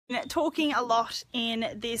talking a lot in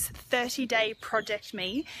this 30-day Project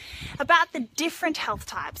Me about the different health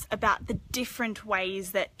types, about the different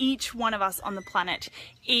ways that each one of us on the planet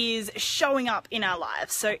is showing up in our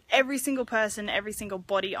lives. So every single person, every single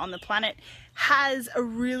body on the planet has a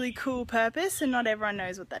really cool purpose, and not everyone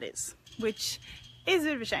knows what that is, which is a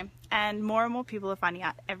bit of a shame. And more people are finding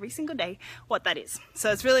out every single day what that is.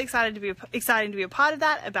 So it's really exciting to be a part of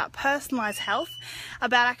that, about personalized health,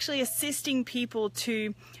 about actually assisting people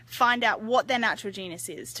to find out what their natural genius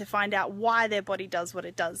is, to find out why their body does what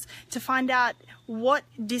it does, to find out what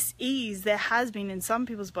dis-ease there has been in some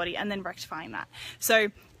people's body, and then rectifying that. So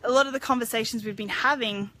a lot of the conversations we've been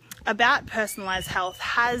having about personalized health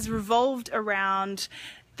has revolved around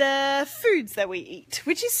the foods that we eat,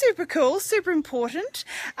 which is super cool, super important,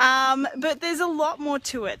 but there's a lot more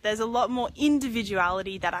to it. There's a lot more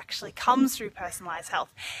individuality that actually comes through personalized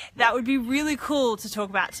health that would be really cool to talk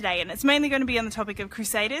about today, and it's mainly going to be on the topic of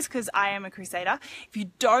Crusaders, because I am a Crusader. If you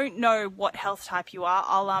don't know what health type you are,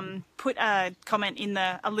 I'll put a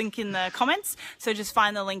link in the comments, so just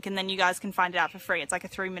find the link and then you guys can find it out for free. It's like a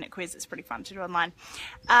 3-minute quiz. It's pretty fun to do online.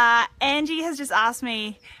 Angie has just asked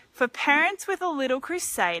me, for parents with a little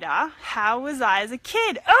Crusader, how was I as a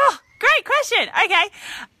kid? Oh, great question. Okay.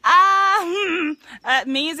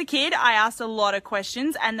 Me as a kid, I asked a lot of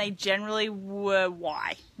questions, and they generally were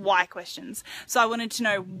why questions. So I wanted to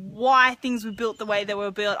know why things were built the way they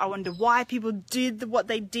were built. I wondered why people did what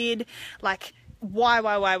they did, like why?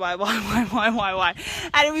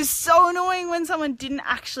 And it was so annoying when someone didn't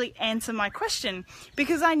actually answer my question,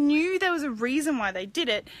 because I knew there was a reason why they did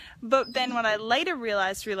it. But then what I later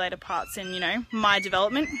realized through later parts in, my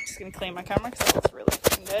development, I'm just going to clean my camera because that's really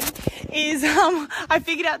fucking dirty, is I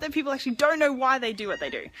figured out that people actually don't know why they do what they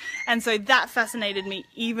do. And so that fascinated me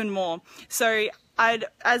even more. So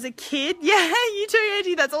as a kid, yeah, you too,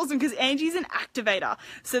 Angie, that's awesome, because Angie's an activator.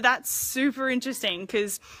 So that's super interesting,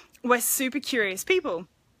 because we're super curious people.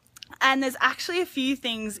 And there's actually a few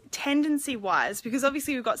things tendency-wise, because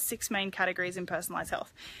obviously we've got 6 main categories in personalized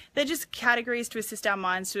health. They're just categories to assist our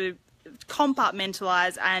minds to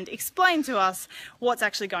compartmentalize and explain to us what's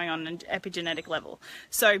actually going on at an epigenetic level.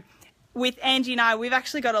 So with Angie and I, we've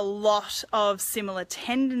actually got a lot of similar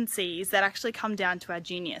tendencies that actually come down to our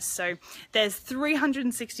genius. So there's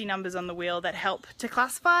 360 numbers on the wheel that help to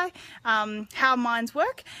classify how minds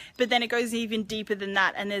work, but then it goes even deeper than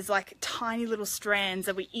that, and there's like tiny little strands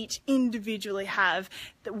that we each individually have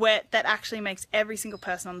that actually makes every single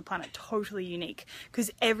person on the planet totally unique,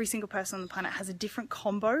 because every single person on the planet has a different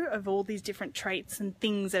combo of all these different traits and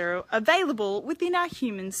things that are available within our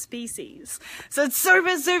human species. So it's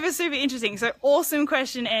super, super, super interesting. So awesome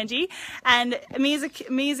question, Angie. And me as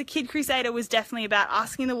a kid Crusader was definitely about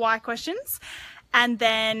asking the why questions, and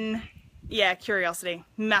then yeah, curiosity,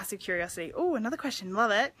 massive curiosity. Oh, another question,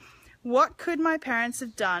 love it. What could my parents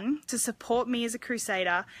have done to support me as a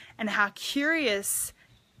Crusader, and how curious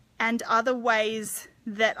and other ways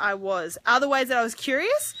that I was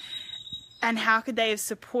curious, and how could they have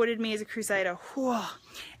supported me as a Crusader? Whew.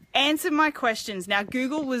 Answer my questions. Now,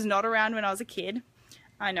 Google was not around when I was a kid.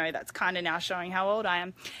 I know that's kind of now showing how old I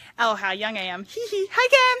am. Oh, how young I am. Hee hee.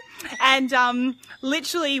 Hi, Cam. And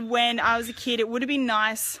literally when I was a kid, it would have been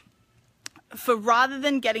nice for, rather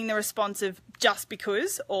than getting the response of just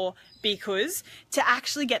because or because, to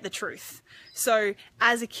actually get the truth. So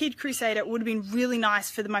as a kid Crusader, it would have been really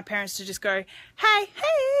nice for my parents to just go, hey,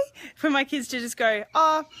 for my kids to just go,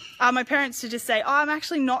 my parents to just say, I'm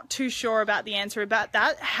actually not too sure about the answer about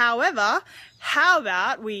that. However, how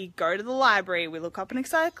about we go to the library, we look up an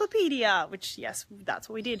encyclopedia, which yes, that's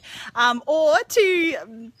what we did, or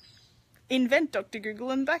to invent Dr.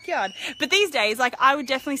 Google in the backyard. But these days, like, I would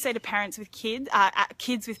definitely say to parents with kids,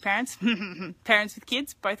 kids with parents, parents with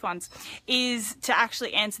kids, both ones, is to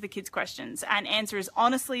actually answer the kids' questions and answer as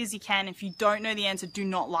honestly as you can. If you don't know the answer, do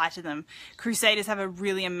not lie to them. Crusaders have a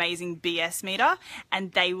really amazing BS meter,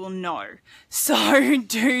 and they will know. So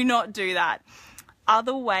do not do that.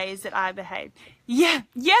 Other ways that I behave. Yeah,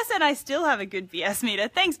 yes, and I still have a good BS meter.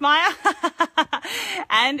 Thanks, Maya.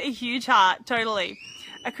 And a huge heart, totally.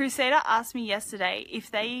 A Crusader asked me yesterday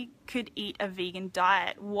if they could eat a vegan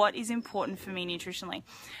diet. What is important for me nutritionally?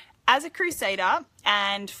 As a Crusader,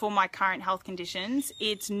 and for my current health conditions,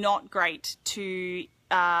 it's not great to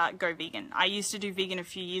go vegan. I used to do vegan a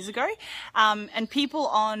few years ago, and people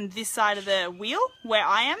on this side of the wheel, where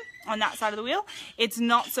I am, on that side of the wheel, it's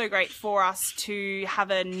not so great for us to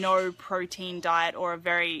have a no protein diet or a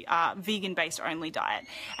very vegan based only diet.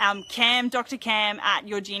 Dr. Cam at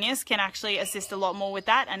Your Genius can actually assist a lot more with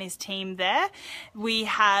that, and his team there. We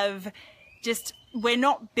have we're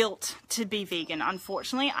not built to be vegan,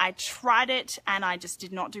 unfortunately. I tried it and I just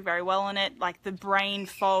did not do very well on it. Like the brain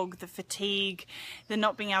fog, the fatigue, the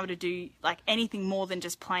not being able to do like anything more than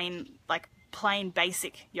just plain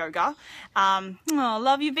basic yoga.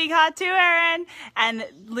 Love you, big heart too, Erin. And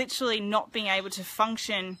literally not being able to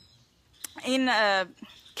function in a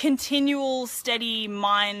continual, steady,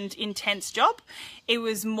 mind intense job. It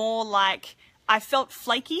was more like I felt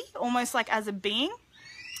flaky, almost like as a being.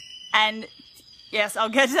 And yes, I'll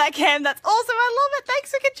get to that, Cam. That's awesome. I love it.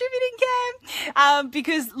 Thanks for contributing, Cam.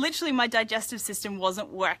 Because literally my digestive system wasn't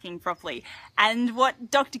working properly. And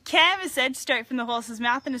what Dr. Cam has said straight from the horse's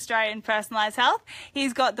mouth in Australian Personalised Health,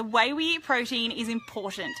 he's got the way we eat protein is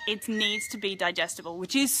important. It needs to be digestible,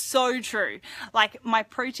 which is so true. Like my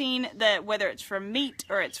protein, whether it's from meat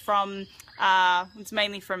or it's from it's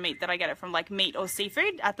mainly from meat that I get it from, like meat or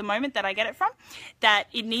seafood at the moment that I get it from, that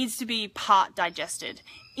it needs to be part digested.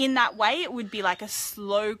 In that way, it would be like a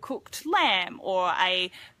slow cooked lamb or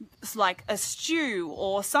like a stew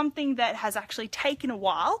or something that has actually taken a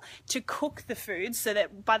while to cook the food so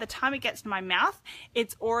that by the time it gets to my mouth,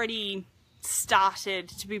 it's already started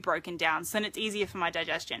to be broken down. So then it's easier for my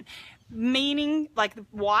digestion. Meaning, like,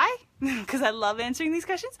 why? Because I love answering these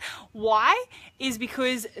questions. Why is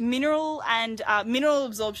because mineral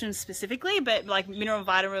absorption specifically, but like mineral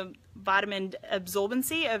vitamin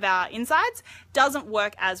absorbency of our insides doesn't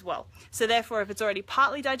work as well. So therefore, if it's already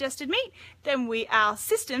partly digested meat, then our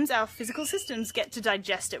physical systems get to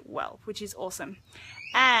digest it well, which is awesome.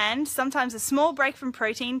 And sometimes a small break from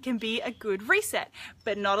protein can be a good reset,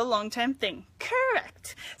 but not a long-term thing.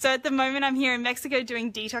 Correct. So at the moment, I'm here in Mexico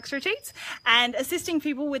doing detox retreats and assisting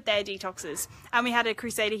people with their detoxes. And we had a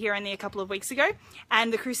Crusader here only a couple of weeks ago.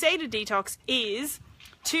 And the Crusader detox is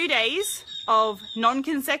 2 days of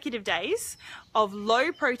non-consecutive days of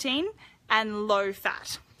low protein and low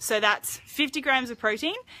fat. So that's 50 grams of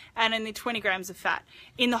protein and only 20 grams of fat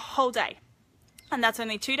in the whole day. And that's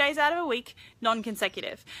only 2 days out of a week,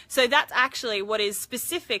 non-consecutive. So that's actually what is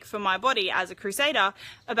specific for my body as a Crusader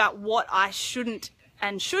about what I shouldn't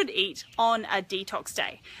and should eat on a detox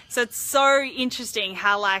day. So it's so interesting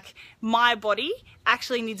how like my body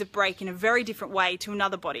actually needs a break in a very different way to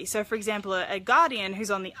another body. So for example, a guardian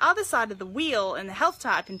who's on the other side of the wheel in the health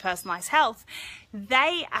type in personalized health,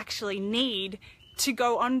 they actually need to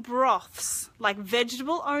go on broths, like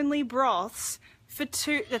vegetable only broths, for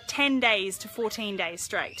 10 days to 14 days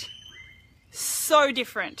straight. So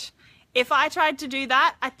different. If I tried to do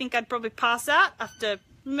that, I think I'd probably pass out after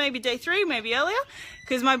maybe day 3, maybe earlier,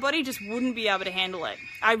 because my body just wouldn't be able to handle it.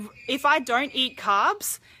 If I don't eat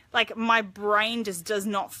carbs, like my brain just does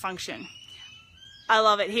not function. I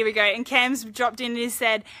love it. Here we go. And Cam's dropped in and he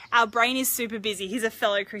said, our brain is super busy. He's a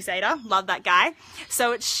fellow Crusader. Love that guy.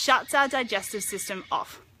 So it shuts our digestive system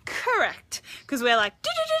off. Correct, because we're like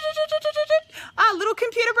little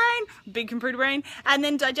computer brain, big computer brain, and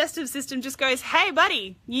then digestive system just goes, hey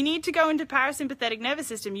buddy, you need to go into parasympathetic nervous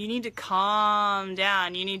system, you need to calm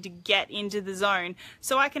down, you need to get into the zone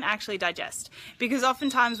so I can actually digest. Because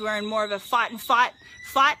oftentimes we're in more of a fight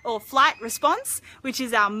or flight response, which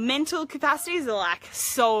is our mental capacities are like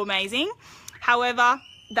so amazing. However,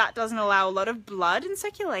 that doesn't allow a lot of blood and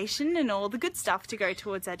circulation and all the good stuff to go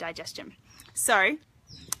towards our digestion. So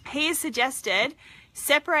he has suggested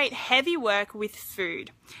separate heavy work with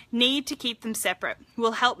food. Need to keep them separate.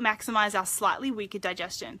 Will help maximize our slightly weaker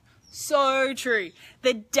digestion. So true.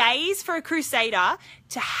 The days for a Crusader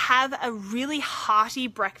to have a really hearty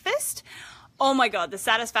breakfast, oh my God, the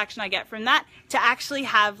satisfaction I get from that, to actually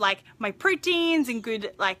have like my proteins and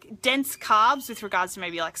good like dense carbs with regards to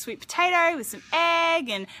maybe like sweet potato with some egg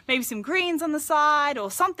and maybe some greens on the side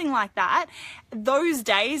or something like that. Those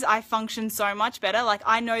days I function so much better. Like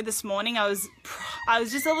I know this morning I was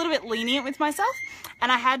just a little bit lenient with myself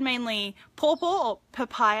and I had mainly pawpaw or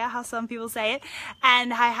papaya, how some people say it,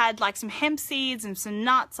 and I had like some hemp seeds and some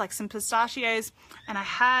nuts, like some pistachios, and I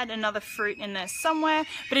had another fruit in there somewhere,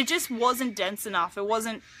 but it just wasn't dense enough. It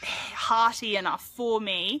wasn't hearty enough for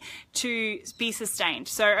me to be sustained.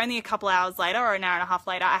 So only a couple hours later or an hour and a half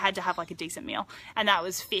later, I had to have like a decent meal, and that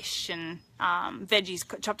was fish and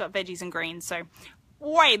veggies, chopped up veggies and greens. So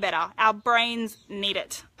way better. Our brains need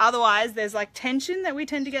it. Otherwise, there's like tension that we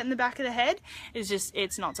tend to get in the back of the head.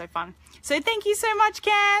 It's not so fun. So thank you so much,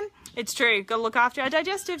 Cam. It's true. Got to look after our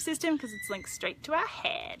digestive system because it's linked straight to our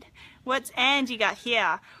head. What's Angie got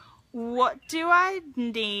here? What do I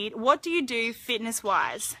need? What do you do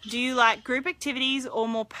fitness-wise? Do you like group activities or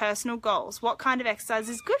more personal goals? What kind of exercise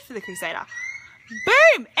is good for the Crusader?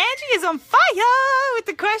 Boom! Angie is on fire with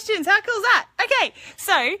the questions. How cool is that? Okay,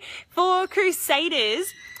 so for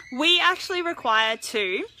Crusaders, we actually require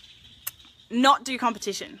to not do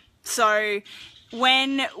competition. So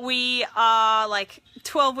when we are like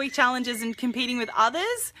 12-week challenges and competing with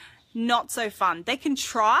others, not so fun. They can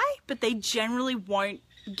try, but they generally won't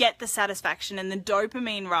get the satisfaction and the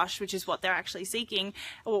dopamine rush, which is what they're actually seeking,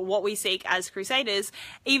 or what we seek as Crusaders.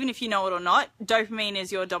 Even if you know it or not, dopamine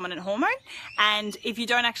is your dominant hormone, and if you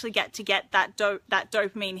don't actually get that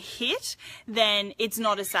dopamine hit, then it's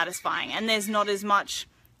not as satisfying, and there's not as much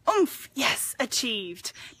oomph, yes,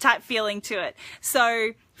 achieved type feeling to it.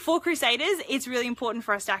 So for Crusaders, it's really important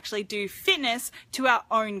for us to actually do fitness to our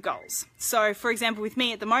own goals. So for example, with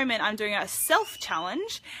me at the moment, I'm doing a self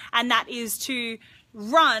challenge, and that is to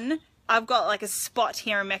run. I've got like a spot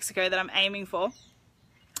here in Mexico that I'm aiming for.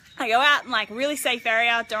 I go out in like a really safe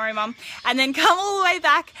area, don't worry mum, and then come all the way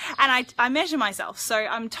back, and I measure myself. So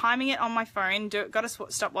I'm timing it on my phone, got a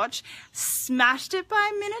stopwatch, smashed it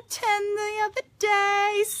by minute 10 the other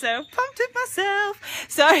day, so pumped with myself.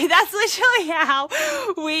 So that's literally how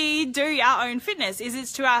we do our own fitness, is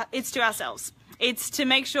it's to ourselves. It's to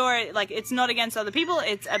make sure, like, it's not against other people,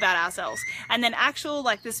 it's about ourselves. And then actual,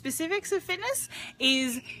 like, the specifics of fitness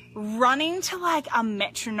is running to, like, a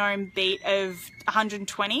metronome beat of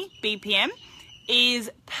 120 BPM is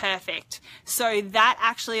perfect. So that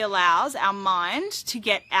actually allows our mind to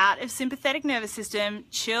get out of sympathetic nervous system,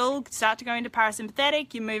 chill, start to go into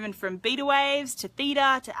parasympathetic. You're moving from beta waves to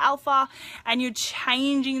theta to alpha, and you're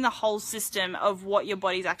changing the whole system of what your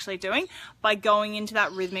body's actually doing by going into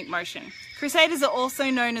that rhythmic motion. Crusaders are also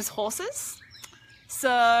known as horses.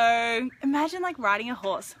 So imagine like riding a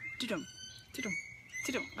horse. Doo-dum, doo-dum.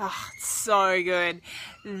 Oh, it's so good.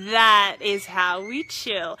 That is how we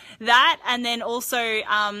chill. That, and then also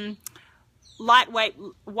lightweight,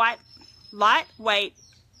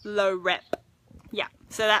 low rep. Yeah,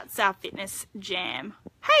 so that's our fitness jam.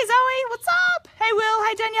 Hey Zoe, what's up? Hey Will,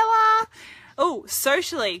 hey Daniela. Oh,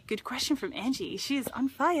 socially, good question from Angie. She is on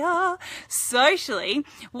fire. Socially,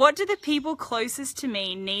 what do the people closest to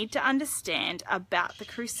me need to understand about the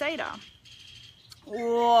Crusader?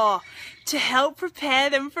 Whoa, to help prepare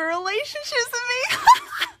them for relationships with me.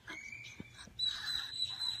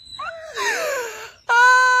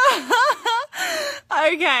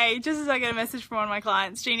 Okay, just as I get a message from one of my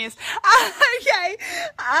clients, genius. Okay,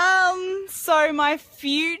 so my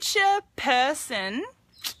future person,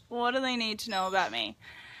 what do they need to know about me?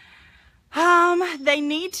 They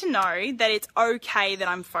need to know that it's okay that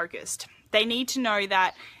I'm focused. They need to know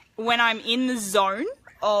that when I'm in the zone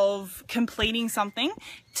of completing something,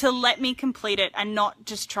 to let me complete it and not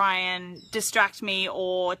just try and distract me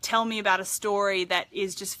or tell me about a story that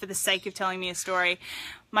is just for the sake of telling me a story.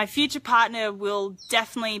 My future partner will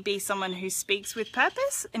definitely be someone who speaks with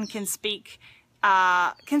purpose and can speak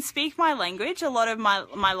my language. A lot of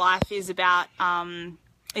my life is about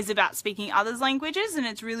speaking others' languages, and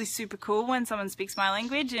it's really super cool when someone speaks my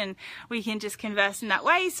language and we can just converse in that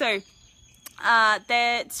way. So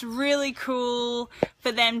that's really cool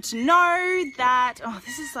for them to know that. Oh,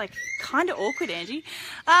 this is like kind of awkward, Angie.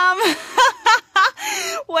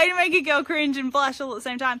 Way to make a girl cringe and blush all at the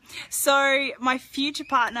same time. So my future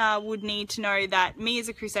partner would need to know that me as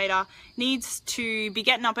a Crusader needs to be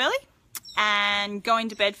getting up early and going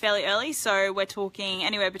to bed fairly early. So we're talking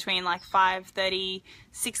anywhere between like 5:30,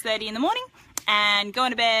 6:30 in the morning, and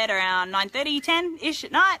going to bed around 9:30, 10-ish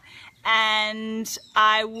at night. And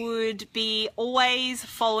I would be always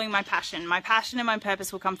following my passion. My passion and my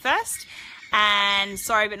purpose will come first. And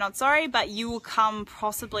sorry but not sorry, but you will come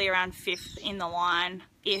possibly around 5th in the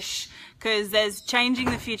line-ish, because there's changing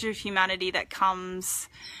the future of humanity that comes,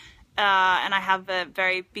 and I have a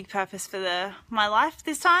very big purpose for my life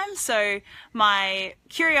this time. So my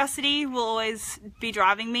curiosity will always be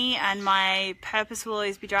driving me, and my purpose will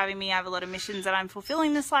always be driving me. I have a lot of missions that I'm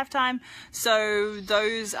fulfilling this lifetime, so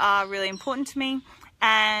those are really important to me.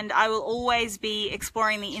 And I will always be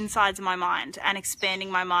exploring the insides of my mind and expanding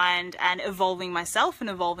my mind and evolving myself and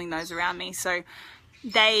evolving those around me. So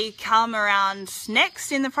they come around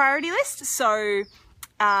next in the priority list. So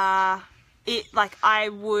I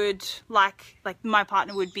would like my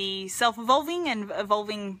partner would be self-evolving and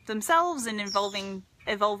evolving themselves and evolving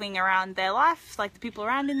around their life, like the people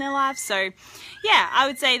around in their lives. So yeah, I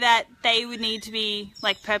would say that they would need to be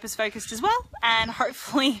like purpose focused as well, and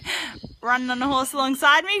hopefully running on a horse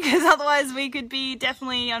alongside me, because otherwise we could be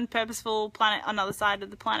definitely on purposeful planet on the other side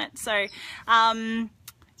of the planet. So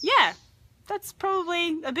yeah, that's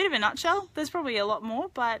probably a bit of a nutshell. There's probably a lot more,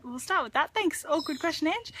 but we'll start with that. Thanks. Oh, good question,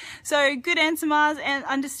 Ange. So good answer, Marz. And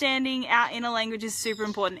understanding our inner language is super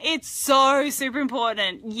important. It's so super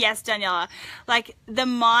important. Yes, Daniela. Like the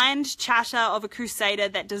mind chatter of a Crusader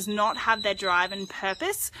that does not have their drive and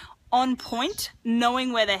purpose on point,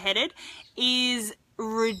 knowing where they're headed, is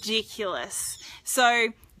ridiculous. So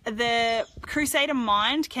the Crusader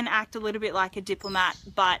mind can act a little bit like a diplomat,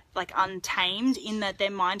 but like untamed, in that their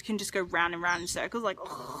mind can just go round and round in circles,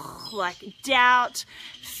 like doubt,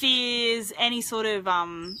 fears, any sort of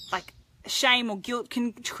like shame or guilt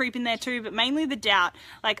can creep in there too, but mainly the doubt,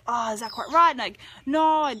 like, oh, is that quite right? And like,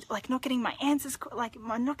 no, like not getting my answers, like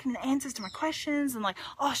I'm not getting the answers to my questions, and like,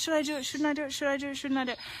 oh, should I do it? Shouldn't I do it? Should I do it? Shouldn't I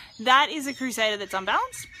do it? That is a Crusader that's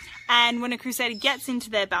unbalanced. And when a Crusader gets into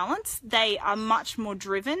their balance, they are much more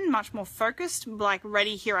driven, much more focused, like,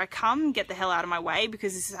 ready, here I come, get the hell out of my way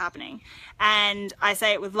because this is happening. And I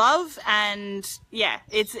say it with love, and yeah,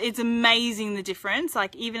 it's amazing the difference.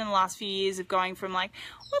 Like, even in the last few years of going from like,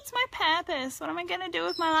 what's my purpose? What am I going to do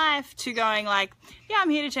with my life? To going like, yeah, I'm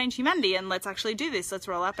here to change humanity and let's actually do this. Let's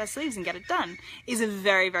roll up our sleeves and get it done, is a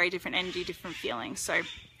very, very different energy, different feeling. So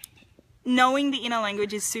knowing the inner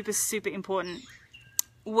language is super, super important.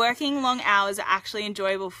 Working long hours are actually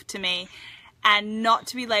enjoyable to me, and not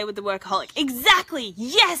to be labeled the workaholic. Exactly.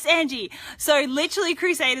 Yes, Angie. So literally,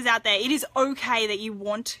 Crusaders out there, it is okay that you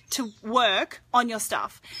want to work on your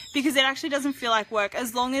stuff, because it actually doesn't feel like work.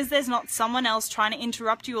 As long as there's not someone else trying to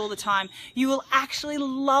interrupt you all the time, you will actually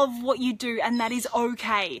love what you do, and that is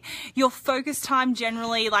okay. Your focus time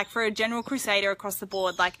generally, like for a general Crusader across the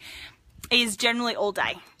board, like, is generally all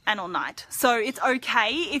day and all night. So it's okay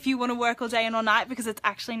if you want to work all day and all night, because it's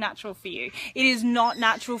actually natural for you. It is not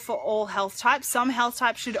natural for all health types. Some health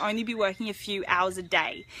types should only be working a few hours a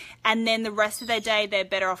day, and then the rest of their day they're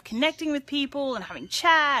better off connecting with people and having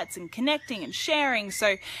chats and connecting and sharing.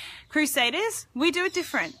 So Crusaders, we do it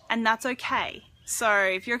different, and that's okay. So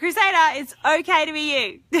if you're a Crusader, it's okay to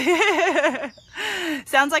be you.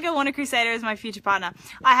 Sounds like I want a Crusader as my future partner.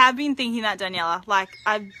 I have been thinking that, Daniela. Like,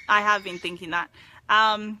 I have been thinking that.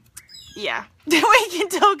 Yeah, we can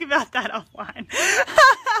talk about that offline.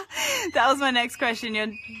 That was my next question. Your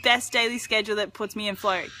best daily schedule that puts me in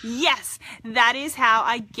flow. Yes, that is how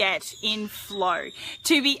I get in flow.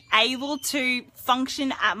 To be able to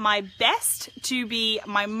function at my best, to be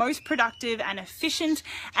my most productive and efficient,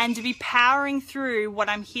 and to be powering through what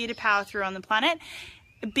I'm here to power through on the planet.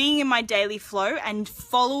 Being in my daily flow and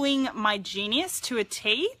following my genius to a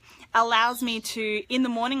T allows me to, in the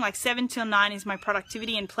morning, like 7 till 9 is my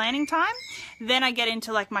productivity and planning time. Then I get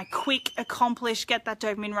into like my quick accomplish, get that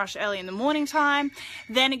dopamine rush early in the morning time.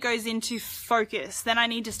 Then it goes into focus. Then I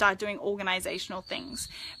need to start doing organizational things.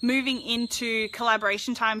 Moving into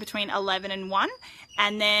collaboration time between 11 and 1.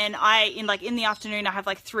 And then in the afternoon, I have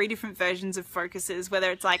like 3 different versions of focuses, whether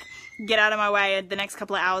it's like, get out of my way, the next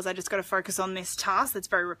couple of hours, I just got to focus on this task that's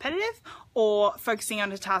very repetitive, or focusing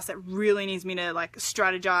on a task that really needs me to like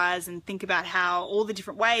strategize and think about how all the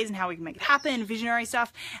different ways and how we can make it happen, visionary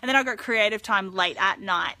stuff. And then I've got creative time late at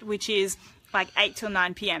night, which is like 8 till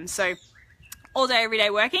 9 p.m. So all day, every day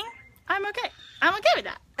working, I'm okay. I'm okay with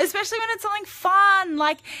that, especially when it's something fun.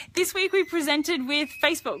 Like this week we presented with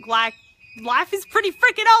Facebook, like, life is pretty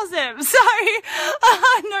freaking awesome. So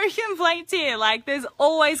no complaints here. Like, there's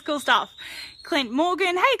always cool stuff. Clint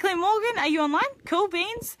Morgan. Hey, Clint Morgan, are you online? Cool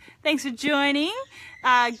beans. Thanks for joining.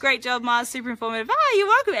 Great job, Marz. Super informative. You're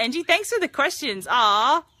welcome, Angie. Thanks for the questions.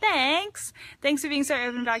 Thanks. Thanks for being so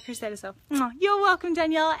open about Crusader stuff. You're welcome,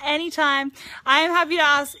 Daniela. Anytime. I am happy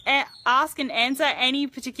to ask and answer any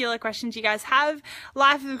particular questions you guys have.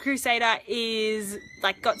 Life of a Crusader is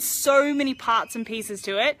like got so many parts and pieces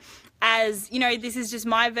to it. As you know, this is just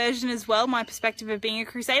my version as well, my perspective of being a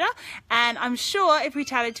Crusader, and I'm sure if we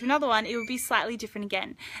chatted to another one, it would be slightly different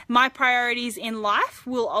again. My priorities in life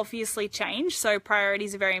will obviously change, so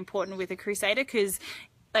priorities are very important with a Crusader, because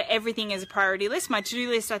everything is a priority list. My to-do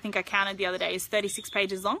list, I think I counted the other day, is 36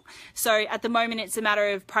 pages long. So at the moment, it's a matter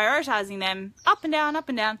of prioritizing them up and down, up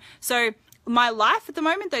and down. So my life at the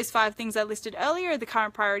moment, those 5 things I listed earlier are the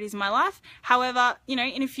current priorities in my life. However, you know,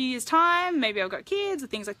 in a few years' time, maybe I've got kids or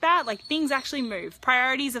things like that. Like, things actually move.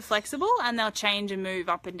 Priorities are flexible and they'll change and move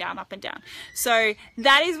up and down, up and down. So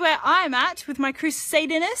that is where I'm at with my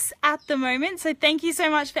Crusaderness at the moment. So thank you so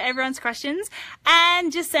much for everyone's questions.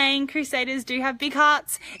 And just saying, Crusaders do have big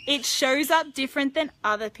hearts. It shows up different than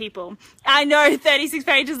other people. I know, 36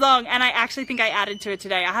 pages long, and I actually think I added to it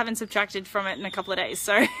today. I haven't subtracted from it in a couple of days,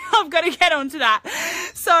 so I've got to get onto that.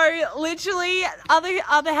 So literally,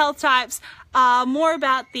 other health types are more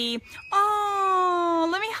about the, oh,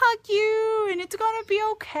 let me hug you and it's gonna be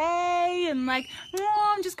okay, and like,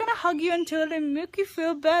 oh, I'm just gonna hug you until it make you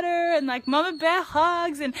feel better, and like mama bear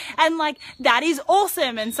hugs, and like, that is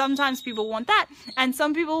awesome. And sometimes people want that, and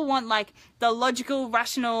some people want like the logical,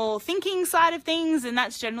 rational thinking side of things, and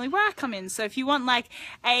that's generally where I come in. So if you want like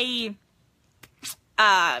a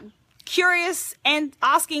curious and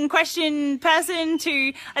asking question person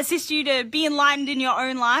to assist you to be enlightened in your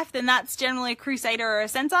own life, then that's generally a Crusader or a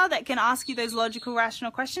Centaur that can ask you those logical,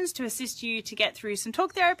 rational questions to assist you to get through some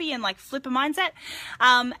talk therapy and like flip a mindset.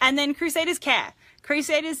 And then Crusaders care.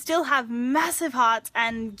 Crusaders still have massive hearts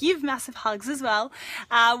and give massive hugs as well.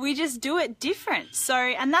 We just do it different. So,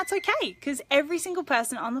 and that's okay, because every single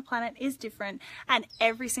person on the planet is different and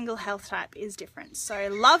every single health type is different. So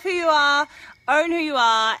love who you are, own who you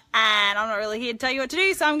are, and I'm not really here to tell you what to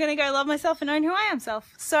do, so I'm going to go love myself and own who I am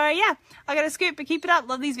self. So yeah, I got to scoop, but keep it up.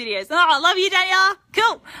 Love these videos. Oh, love you, Daniela.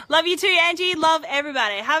 Cool. Love you too, Angie. Love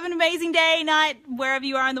everybody. Have an amazing day, night, wherever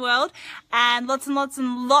you are in the world, and lots and lots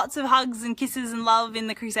and lots of hugs and kisses and love in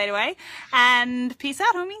the Crusader way. And peace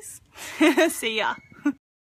out, homies. See ya.